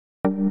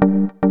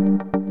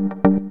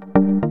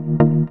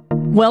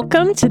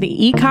Welcome to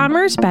the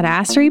E-commerce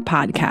Badassery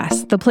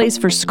Podcast, the place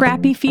for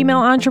scrappy female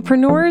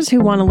entrepreneurs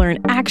who want to learn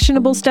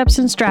actionable steps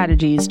and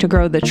strategies to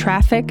grow the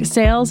traffic,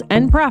 sales,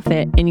 and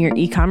profit in your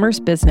e-commerce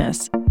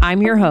business.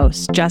 I'm your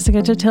host,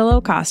 Jessica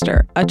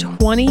Totillo-Coster, a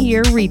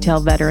 20-year retail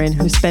veteran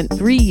who spent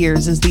 3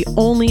 years as the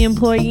only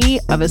employee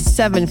of a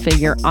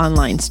 7-figure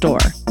online store.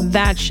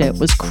 That shit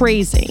was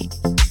crazy.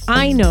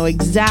 I know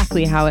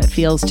exactly how it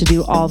feels to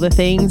do all the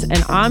things,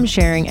 and I'm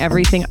sharing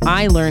everything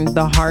I learned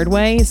the hard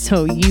way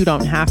so you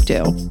don't have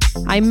to.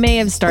 I may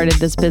have started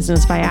this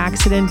business by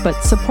accident, but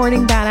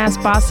supporting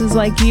badass bosses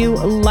like you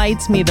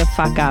lights me the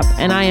fuck up,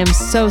 and I am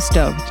so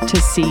stoked to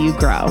see you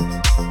grow.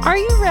 Are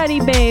you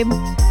ready, babe?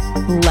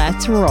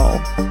 Let's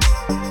roll.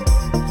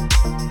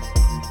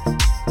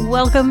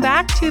 Welcome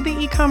back to the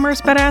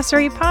E-commerce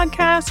Badassery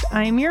Podcast.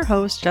 I'm your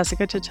host,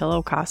 Jessica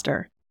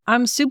Totillo-Coster.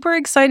 I'm super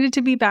excited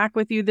to be back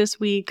with you this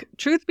week.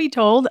 Truth be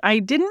told, I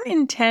didn't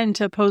intend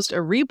to post a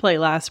replay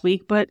last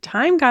week, but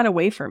time got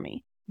away from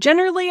me.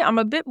 Generally, I'm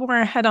a bit more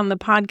ahead on the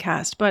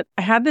podcast, but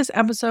I had this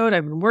episode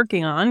I've been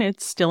working on,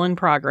 it's still in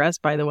progress,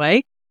 by the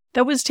way,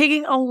 that was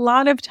taking a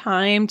lot of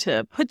time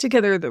to put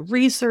together the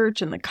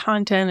research and the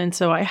content, and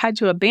so I had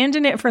to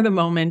abandon it for the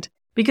moment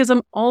because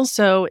I'm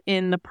also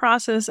in the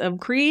process of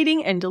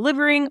creating and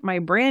delivering my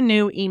brand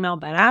new email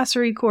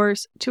badassery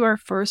course to our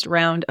first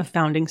round of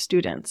founding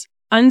students.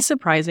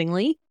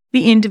 Unsurprisingly,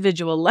 the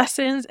individual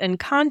lessons and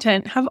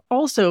content have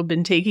also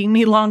been taking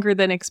me longer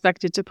than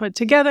expected to put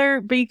together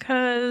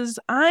because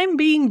I'm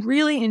being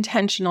really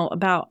intentional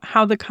about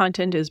how the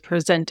content is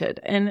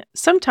presented. And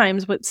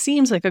sometimes what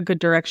seems like a good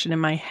direction in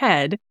my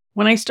head,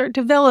 when I start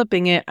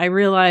developing it, I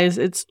realize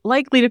it's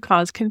likely to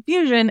cause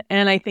confusion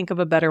and I think of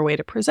a better way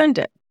to present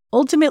it.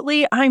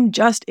 Ultimately, I'm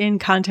just in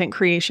content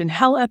creation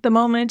hell at the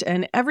moment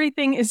and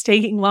everything is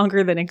taking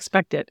longer than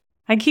expected.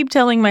 I keep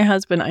telling my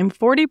husband I'm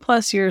 40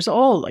 plus years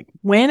old. Like,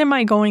 when am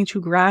I going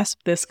to grasp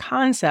this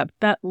concept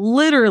that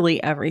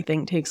literally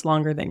everything takes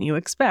longer than you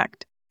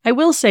expect? I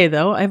will say,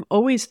 though, I've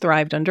always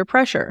thrived under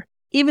pressure.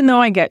 Even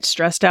though I get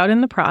stressed out in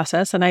the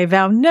process and I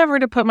vow never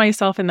to put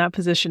myself in that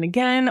position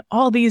again,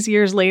 all these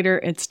years later,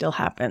 it still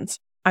happens.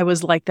 I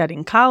was like that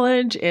in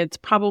college. It's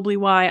probably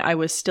why I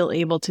was still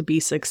able to be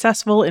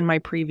successful in my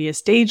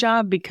previous day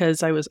job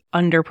because I was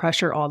under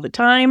pressure all the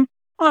time,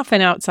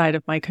 often outside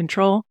of my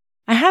control.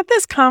 I had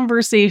this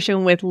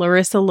conversation with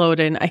Larissa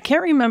Loden. I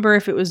can't remember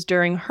if it was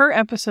during her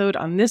episode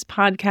on this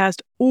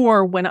podcast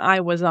or when I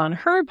was on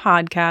her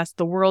podcast,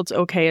 The World's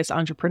Okayest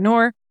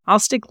Entrepreneur. I'll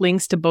stick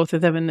links to both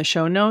of them in the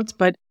show notes,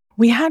 but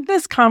we had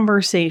this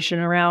conversation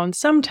around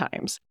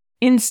sometimes,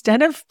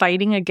 instead of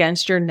fighting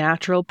against your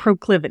natural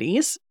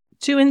proclivities,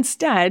 to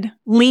instead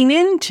lean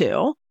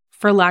into,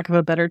 for lack of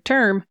a better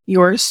term,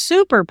 your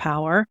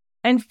superpower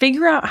and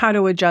figure out how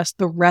to adjust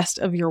the rest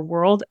of your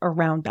world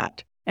around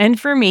that. And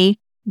for me,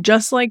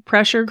 just like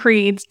pressure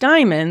creates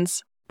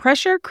diamonds,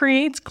 pressure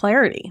creates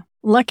clarity.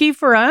 Lucky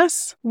for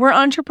us, we're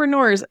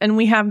entrepreneurs and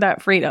we have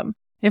that freedom.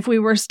 If we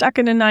were stuck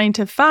in a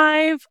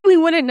 9-to-5, we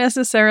wouldn't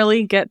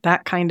necessarily get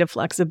that kind of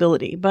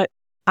flexibility, but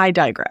I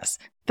digress.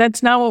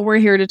 That's not what we're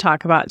here to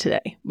talk about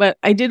today. But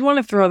I did want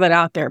to throw that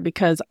out there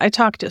because I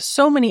talk to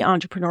so many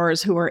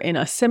entrepreneurs who are in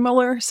a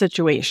similar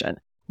situation,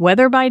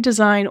 whether by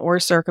design or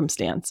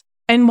circumstance.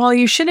 And while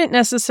you shouldn't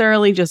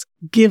necessarily just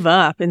give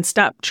up and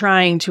stop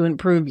trying to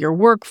improve your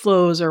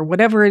workflows or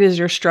whatever it is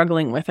you're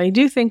struggling with, I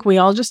do think we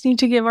all just need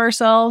to give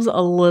ourselves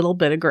a little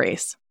bit of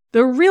grace.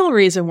 The real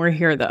reason we're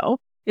here, though,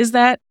 is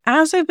that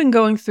as I've been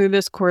going through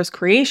this course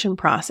creation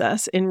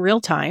process in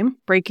real time,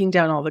 breaking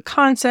down all the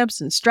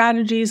concepts and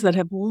strategies that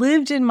have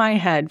lived in my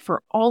head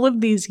for all of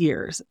these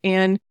years,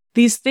 and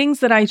these things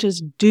that I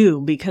just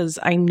do because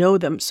I know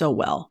them so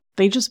well,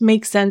 they just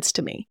make sense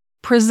to me.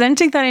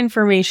 Presenting that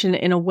information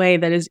in a way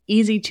that is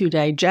easy to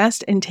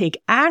digest and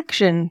take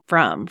action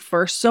from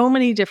for so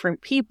many different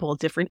people,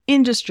 different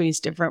industries,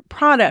 different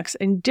products,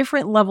 and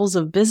different levels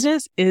of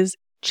business is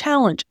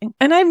challenging.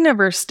 And I've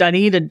never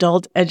studied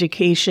adult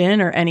education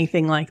or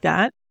anything like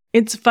that.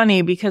 It's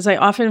funny because I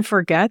often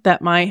forget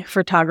that my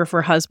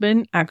photographer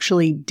husband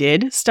actually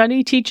did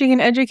study teaching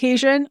and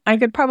education. I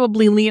could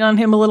probably lean on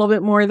him a little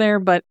bit more there,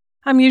 but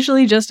I'm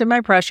usually just in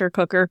my pressure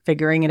cooker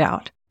figuring it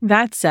out.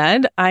 That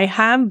said, I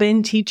have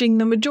been teaching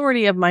the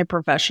majority of my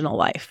professional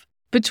life.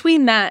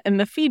 Between that and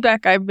the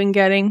feedback I've been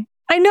getting,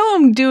 I know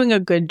I'm doing a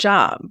good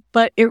job,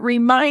 but it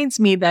reminds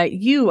me that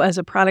you as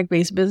a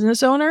product-based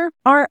business owner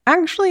are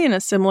actually in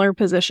a similar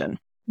position.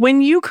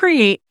 When you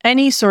create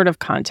any sort of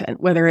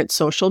content, whether it's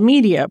social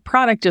media,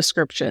 product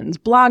descriptions,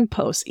 blog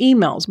posts,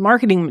 emails,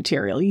 marketing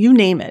material, you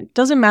name it,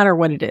 doesn't matter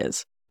what it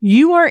is.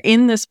 You are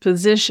in this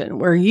position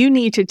where you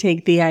need to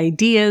take the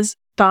ideas,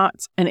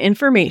 thoughts, and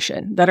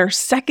information that are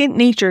second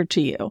nature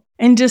to you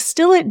and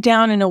distill it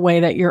down in a way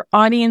that your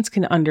audience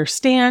can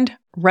understand,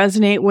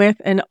 resonate with,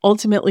 and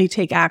ultimately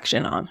take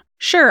action on.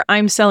 Sure,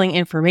 I'm selling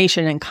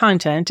information and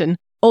content and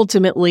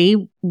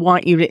ultimately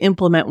want you to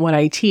implement what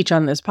I teach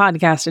on this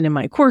podcast and in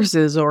my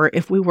courses or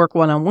if we work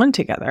one-on-one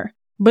together.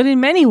 But in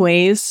many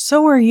ways,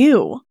 so are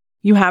you.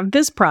 You have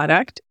this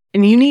product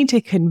and you need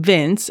to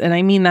convince, and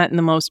I mean that in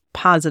the most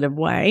positive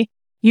way,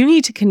 You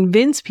need to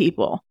convince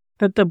people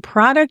that the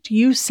product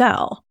you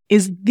sell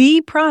is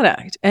the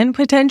product and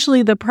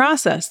potentially the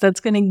process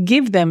that's going to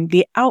give them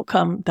the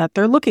outcome that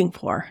they're looking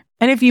for.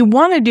 And if you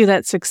want to do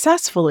that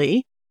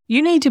successfully,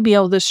 you need to be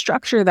able to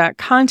structure that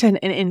content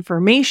and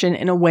information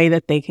in a way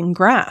that they can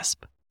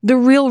grasp. The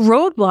real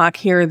roadblock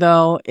here,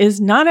 though, is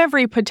not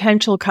every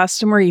potential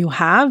customer you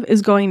have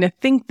is going to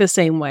think the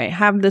same way,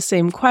 have the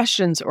same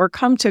questions, or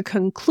come to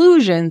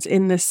conclusions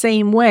in the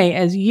same way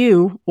as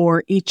you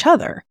or each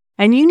other.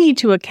 And you need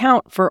to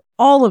account for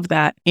all of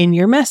that in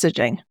your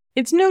messaging.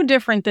 It's no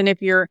different than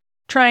if you're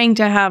trying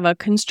to have a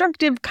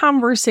constructive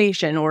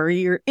conversation or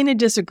you're in a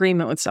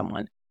disagreement with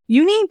someone.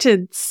 You need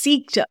to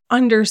seek to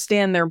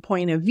understand their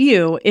point of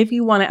view if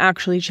you want to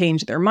actually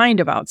change their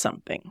mind about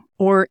something.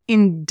 Or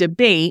in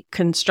debate,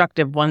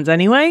 constructive ones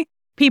anyway,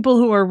 people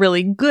who are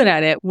really good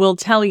at it will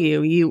tell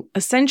you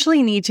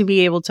essentially need to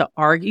be able to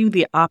argue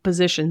the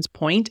opposition's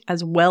point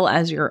as well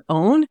as your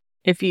own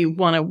if you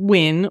want to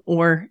win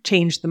or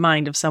change the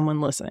mind of someone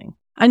listening.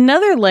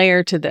 Another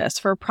layer to this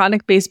for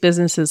product-based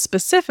businesses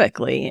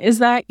specifically is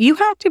that you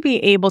have to be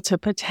able to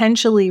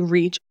potentially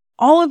reach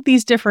all of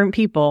these different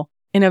people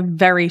in a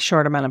very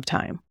short amount of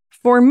time.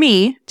 For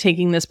me,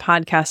 taking this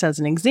podcast as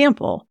an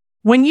example,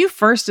 when you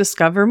first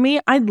discover me,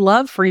 I'd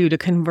love for you to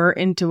convert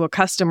into a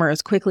customer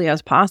as quickly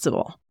as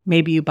possible.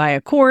 Maybe you buy a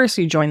course,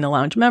 you join the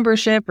lounge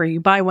membership, or you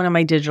buy one of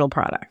my digital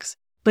products.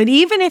 But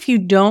even if you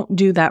don't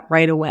do that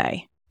right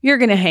away, you're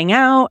going to hang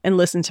out and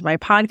listen to my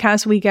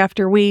podcast week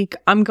after week.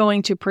 I'm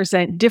going to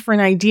present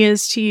different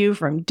ideas to you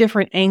from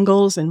different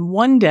angles. And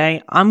one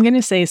day I'm going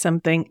to say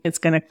something, it's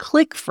going to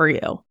click for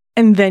you,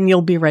 and then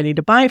you'll be ready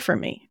to buy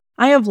from me.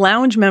 I have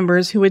lounge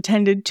members who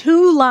attended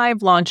 2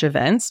 live launch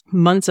events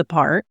months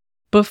apart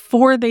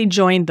before they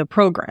joined the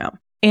program.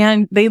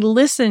 And they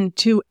listened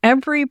to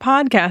every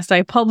podcast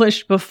I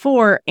published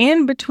before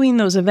and between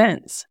those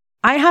events.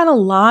 I had a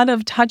lot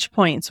of touch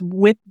points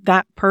with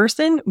that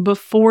person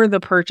before the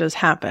purchase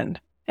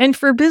happened. And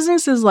for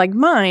businesses like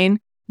mine,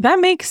 that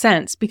makes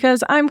sense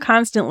because I'm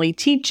constantly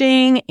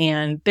teaching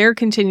and they're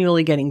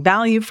continually getting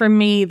value from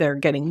me. They're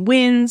getting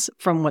wins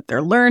from what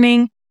they're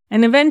learning.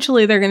 And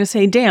eventually they're going to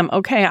say, damn,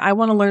 okay, I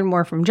want to learn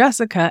more from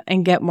Jessica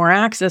and get more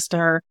access to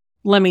her.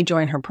 Let me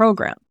join her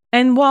program.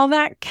 And while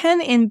that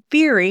can, in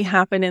theory,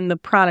 happen in the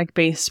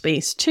product-based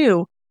space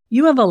too,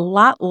 you have a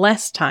lot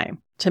less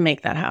time to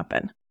make that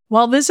happen.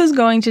 While this is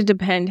going to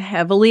depend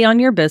heavily on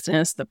your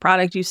business, the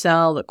product you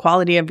sell, the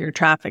quality of your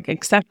traffic,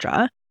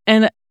 etc.,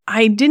 and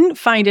I didn't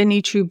find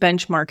any true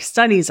benchmark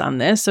studies on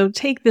this, so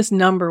take this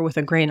number with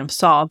a grain of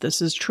salt.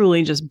 This is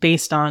truly just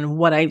based on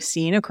what I've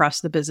seen across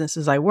the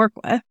businesses I work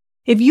with.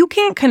 If you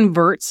can't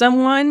convert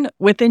someone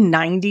within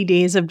 90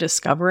 days of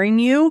discovering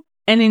you,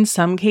 and in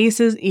some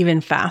cases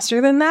even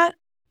faster than that,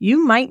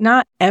 you might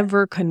not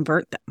ever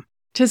convert them.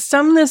 To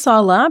sum this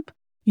all up,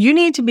 you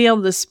need to be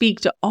able to speak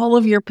to all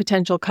of your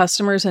potential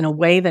customers in a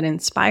way that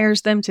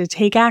inspires them to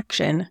take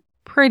action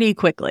pretty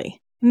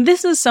quickly.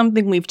 This is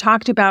something we've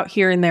talked about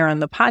here and there on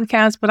the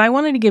podcast, but I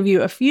wanted to give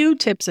you a few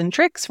tips and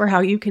tricks for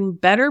how you can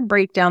better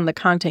break down the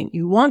content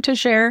you want to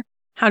share,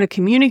 how to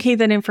communicate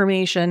that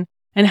information,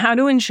 and how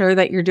to ensure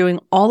that you're doing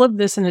all of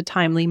this in a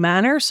timely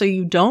manner so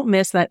you don't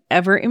miss that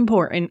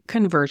ever-important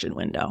conversion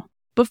window.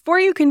 Before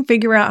you can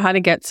figure out how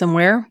to get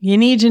somewhere, you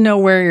need to know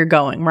where you're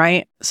going,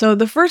 right? So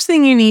the first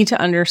thing you need to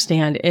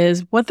understand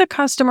is what the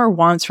customer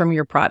wants from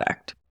your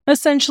product.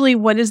 Essentially,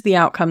 what is the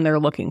outcome they're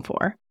looking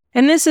for?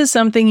 And this is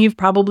something you've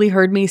probably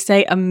heard me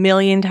say a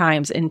million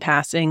times in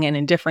passing and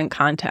in different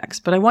contexts,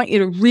 but I want you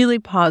to really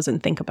pause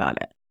and think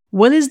about it.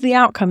 What is the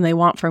outcome they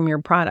want from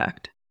your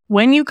product?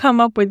 When you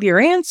come up with your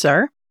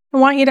answer, I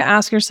want you to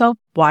ask yourself,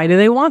 why do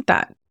they want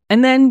that?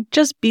 And then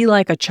just be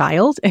like a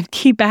child and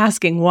keep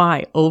asking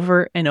why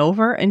over and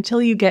over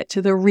until you get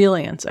to the real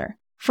answer.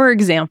 For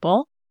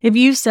example, if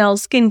you sell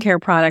skincare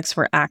products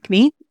for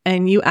acne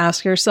and you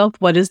ask yourself,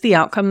 what is the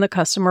outcome the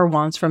customer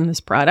wants from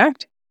this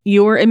product?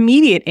 Your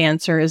immediate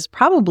answer is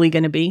probably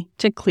going to be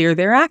to clear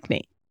their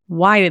acne.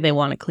 Why do they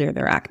want to clear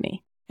their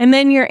acne? And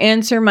then your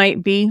answer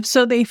might be,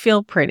 so they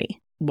feel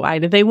pretty. Why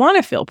do they want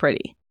to feel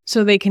pretty?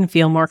 So they can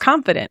feel more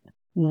confident.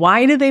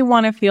 Why do they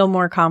want to feel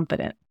more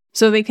confident?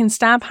 So they can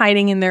stop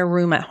hiding in their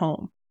room at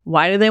home.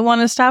 Why do they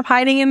want to stop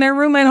hiding in their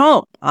room at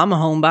home? I'm a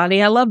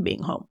homebody. I love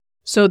being home.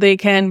 So they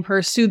can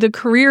pursue the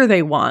career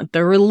they want,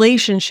 the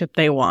relationship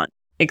they want,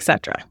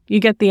 etc. You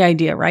get the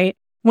idea, right?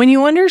 When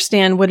you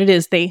understand what it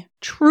is they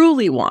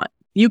truly want,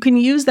 you can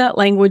use that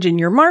language in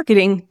your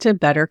marketing to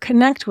better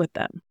connect with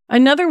them.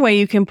 Another way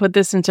you can put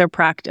this into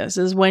practice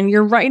is when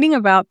you're writing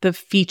about the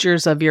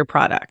features of your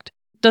product.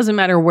 Doesn't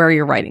matter where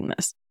you're writing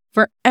this.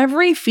 For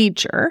every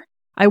feature,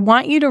 I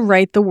want you to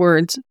write the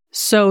words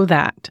 "so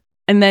that"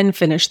 and then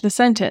finish the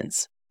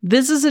sentence.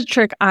 This is a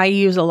trick I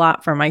use a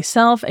lot for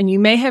myself, and you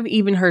may have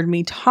even heard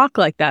me talk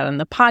like that on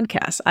the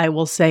podcast. I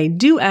will say,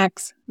 do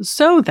X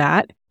so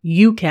that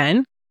you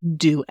can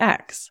do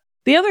X.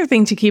 The other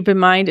thing to keep in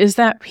mind is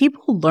that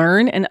people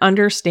learn and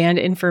understand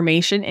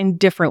information in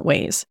different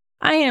ways.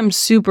 I am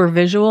super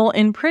visual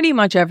in pretty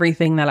much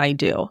everything that I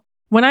do.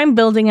 When I'm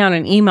building out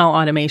an email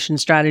automation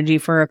strategy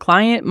for a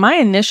client, my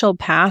initial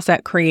pass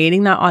at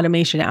creating that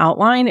automation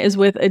outline is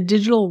with a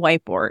digital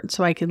whiteboard.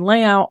 So I can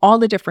lay out all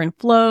the different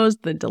flows,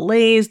 the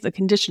delays, the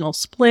conditional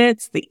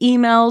splits, the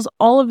emails,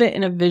 all of it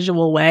in a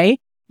visual way,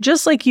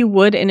 just like you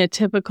would in a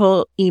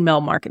typical email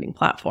marketing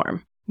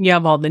platform. You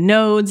have all the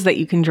nodes that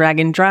you can drag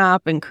and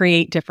drop and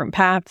create different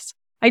paths.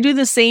 I do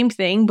the same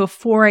thing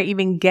before I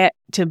even get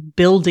to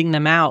building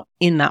them out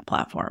in that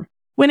platform.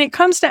 When it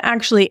comes to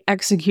actually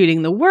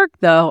executing the work,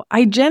 though,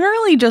 I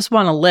generally just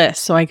want a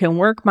list so I can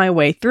work my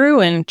way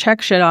through and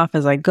check shit off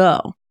as I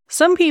go.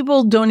 Some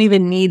people don't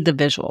even need the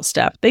visual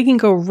step. They can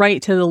go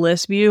right to the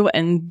list view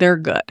and they're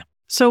good.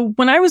 So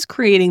when I was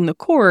creating the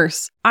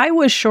course, I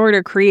was sure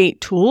to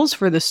create tools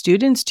for the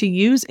students to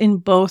use in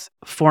both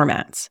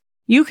formats.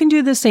 You can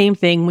do the same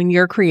thing when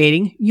you're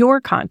creating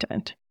your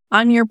content.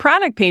 On your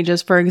product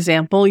pages, for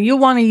example, you'll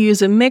want to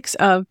use a mix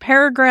of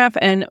paragraph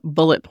and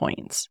bullet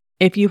points.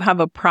 If you have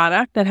a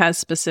product that has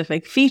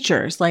specific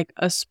features like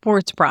a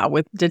sports bra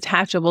with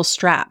detachable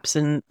straps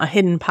and a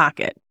hidden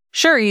pocket,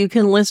 sure, you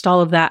can list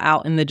all of that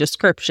out in the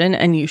description,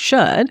 and you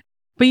should,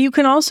 but you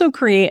can also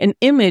create an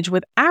image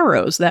with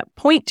arrows that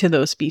point to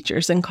those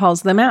features and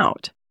calls them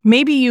out.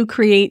 Maybe you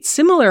create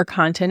similar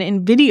content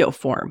in video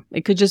form.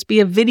 It could just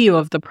be a video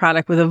of the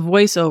product with a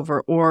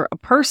voiceover or a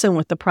person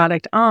with the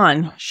product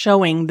on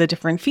showing the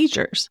different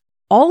features.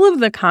 All of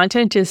the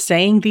content is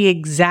saying the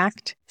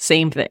exact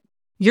same thing.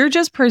 You're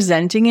just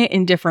presenting it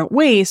in different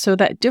ways so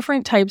that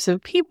different types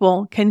of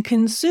people can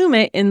consume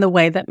it in the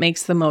way that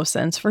makes the most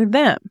sense for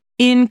them.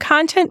 In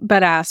Content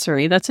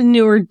Badassery, that's a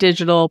newer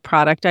digital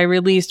product I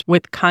released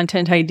with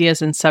content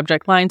ideas and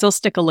subject lines. I'll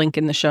stick a link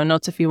in the show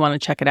notes if you want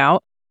to check it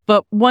out.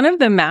 But one of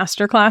the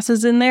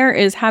masterclasses in there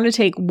is how to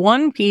take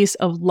one piece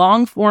of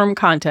long-form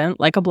content,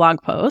 like a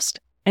blog post,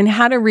 and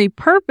how to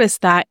repurpose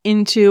that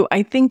into,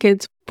 I think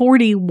it's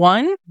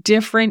 41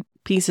 different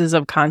pieces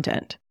of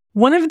content.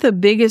 One of the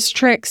biggest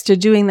tricks to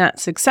doing that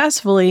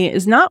successfully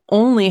is not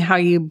only how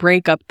you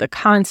break up the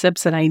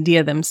concepts and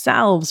idea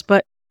themselves,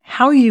 but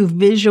how you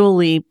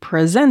visually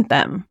present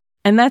them.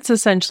 And that's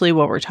essentially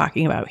what we're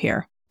talking about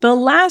here. The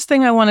last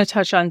thing I want to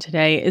touch on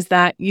today is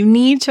that you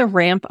need to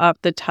ramp up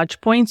the touch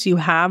points you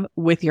have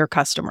with your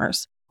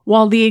customers.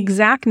 While the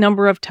exact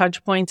number of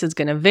touch points is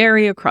going to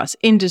vary across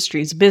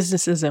industries,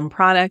 businesses, and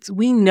products,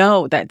 we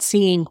know that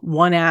seeing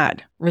one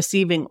ad,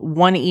 receiving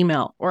one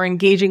email, or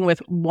engaging with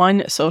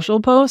one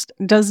social post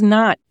does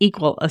not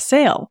equal a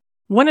sale.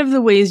 One of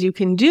the ways you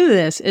can do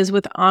this is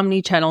with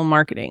omnichannel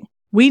marketing.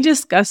 We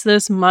discuss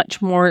this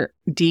much more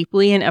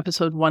deeply in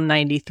episode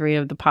 193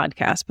 of the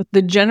podcast, but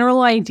the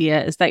general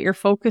idea is that you're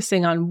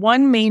focusing on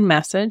one main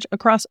message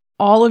across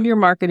all of your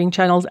marketing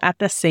channels at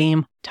the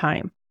same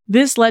time.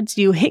 This lets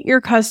you hit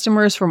your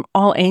customers from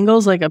all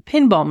angles like a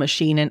pinball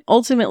machine and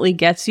ultimately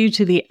gets you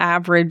to the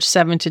average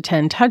 7 to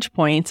 10 touch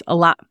points a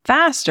lot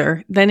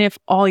faster than if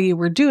all you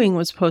were doing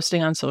was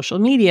posting on social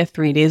media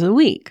 3 days a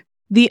week.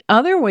 The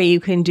other way you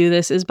can do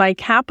this is by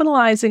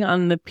capitalizing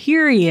on the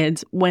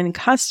periods when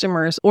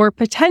customers or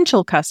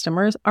potential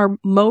customers are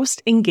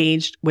most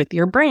engaged with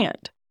your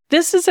brand.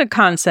 This is a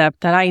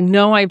concept that I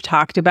know I've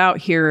talked about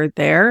here or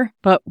there,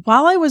 but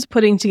while I was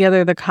putting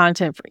together the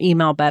content for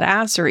Email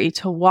Badassery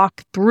to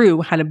walk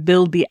through how to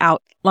build the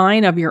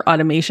outline of your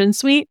automation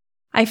suite,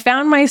 I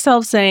found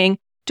myself saying,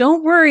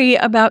 don't worry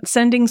about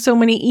sending so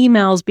many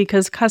emails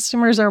because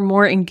customers are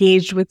more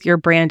engaged with your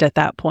brand at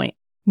that point.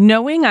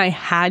 Knowing I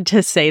had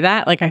to say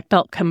that, like I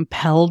felt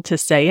compelled to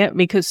say it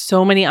because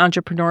so many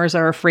entrepreneurs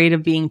are afraid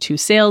of being too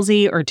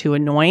salesy or too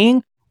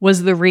annoying,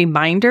 was the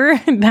reminder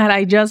that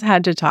I just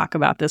had to talk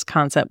about this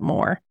concept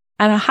more.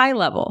 At a high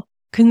level,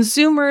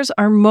 consumers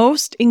are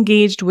most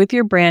engaged with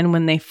your brand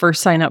when they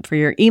first sign up for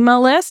your email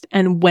list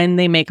and when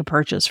they make a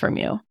purchase from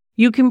you.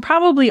 You can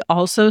probably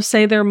also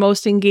say they're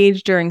most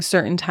engaged during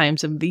certain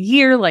times of the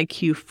year, like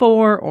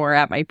Q4, or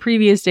at my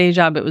previous day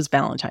job, it was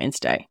Valentine's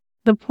Day.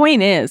 The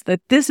point is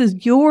that this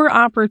is your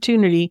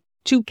opportunity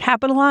to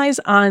capitalize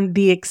on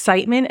the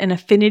excitement and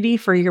affinity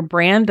for your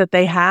brand that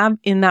they have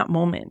in that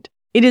moment.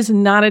 It is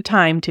not a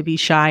time to be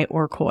shy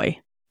or coy.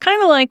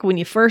 Kind of like when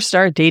you first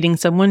start dating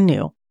someone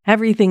new.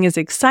 Everything is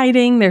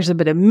exciting. There's a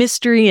bit of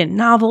mystery and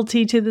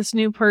novelty to this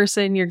new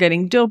person. You're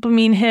getting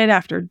dopamine hit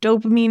after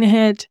dopamine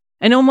hit.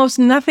 And almost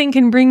nothing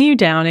can bring you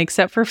down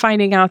except for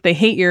finding out they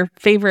hate your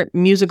favorite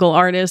musical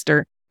artist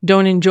or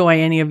don't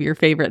enjoy any of your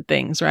favorite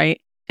things,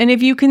 right? And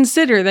if you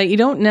consider that you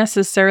don't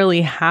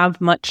necessarily have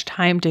much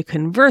time to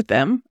convert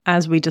them,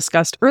 as we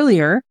discussed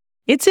earlier,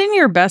 it's in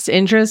your best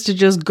interest to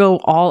just go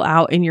all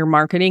out in your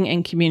marketing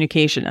and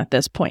communication at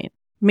this point.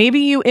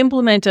 Maybe you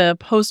implement a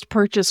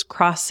post-purchase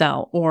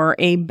cross-sell or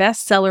a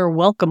bestseller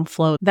welcome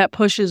flow that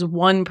pushes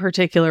one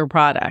particular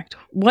product.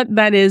 What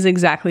that is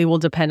exactly will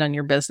depend on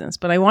your business,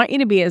 but I want you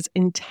to be as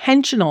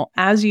intentional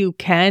as you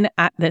can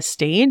at this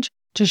stage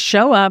to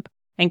show up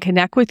and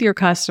connect with your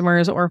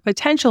customers or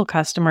potential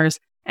customers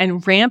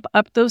and ramp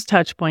up those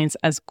touch points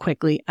as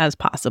quickly as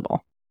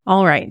possible.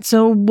 All right,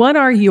 so what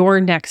are your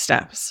next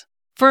steps?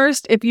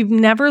 First, if you've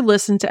never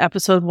listened to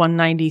episode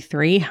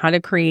 193, How to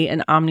Create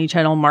an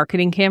Omnichannel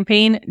Marketing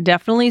Campaign,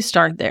 definitely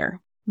start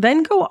there.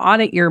 Then go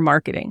audit your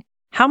marketing.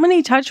 How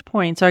many touch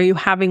points are you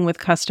having with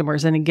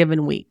customers in a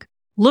given week?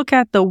 Look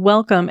at the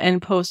welcome and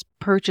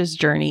post-purchase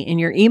journey in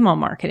your email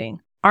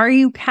marketing. Are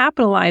you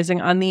capitalizing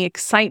on the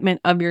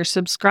excitement of your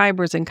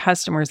subscribers and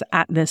customers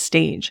at this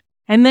stage?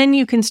 And then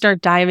you can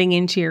start diving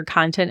into your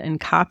content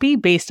and copy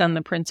based on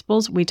the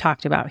principles we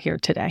talked about here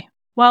today.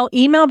 While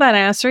email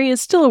badassery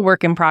is still a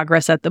work in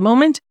progress at the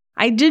moment,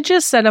 I did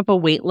just set up a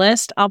wait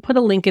list. I'll put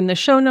a link in the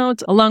show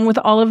notes along with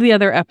all of the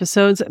other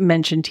episodes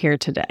mentioned here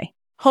today.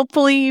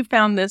 Hopefully you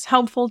found this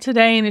helpful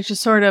today and it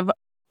just sort of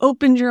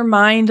opened your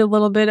mind a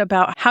little bit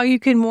about how you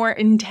can more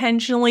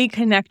intentionally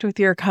connect with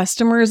your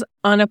customers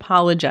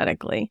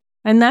unapologetically.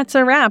 And that's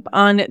a wrap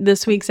on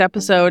this week's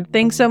episode.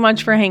 Thanks so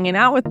much for hanging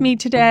out with me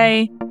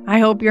today. I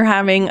hope you're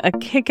having a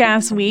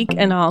kick-ass week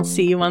and I'll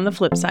see you on the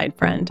flip side,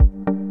 friend.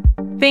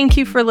 Thank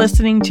you for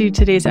listening to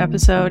today's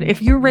episode.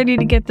 If you're ready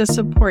to get the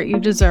support you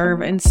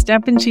deserve and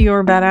step into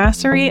your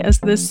badassery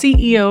as the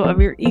CEO of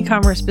your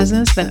e-commerce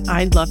business, then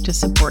I'd love to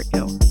support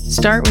you.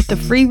 Start with the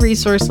free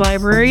resource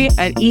library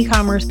at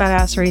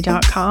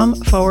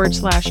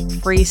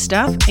ecommercebadassery.com/free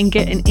stuff and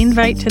get an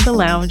invite to the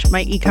lounge,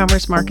 my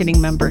e-commerce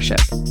marketing membership.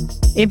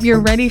 If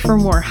you're ready for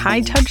more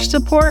high-touch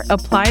support,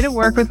 apply to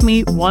work with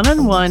me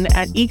one-on-one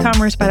at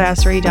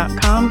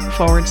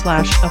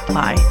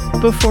ecommercebadassery.com/apply.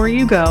 Before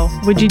you go,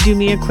 would you do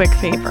me a quick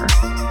favor?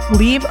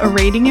 Leave a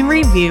rating and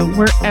review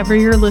wherever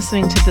you're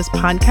listening to this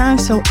podcast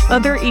so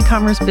other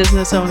e-commerce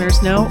business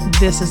owners know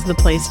this is the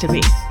place to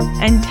be.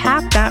 And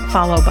tap that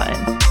follow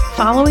button.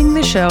 Following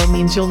the show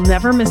means you'll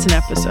never miss an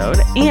episode,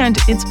 and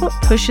it's what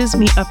pushes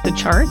me up the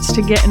charts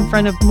to get in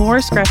front of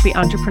more scrappy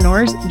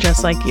entrepreneurs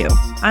just like you.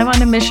 I'm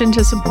on a mission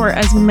to support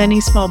as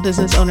many small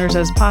business owners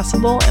as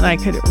possible, and I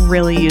could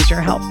really use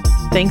your help.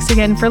 Thanks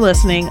again for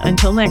listening.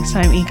 Until next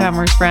time,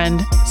 e-commerce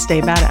friend,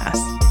 stay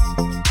badass.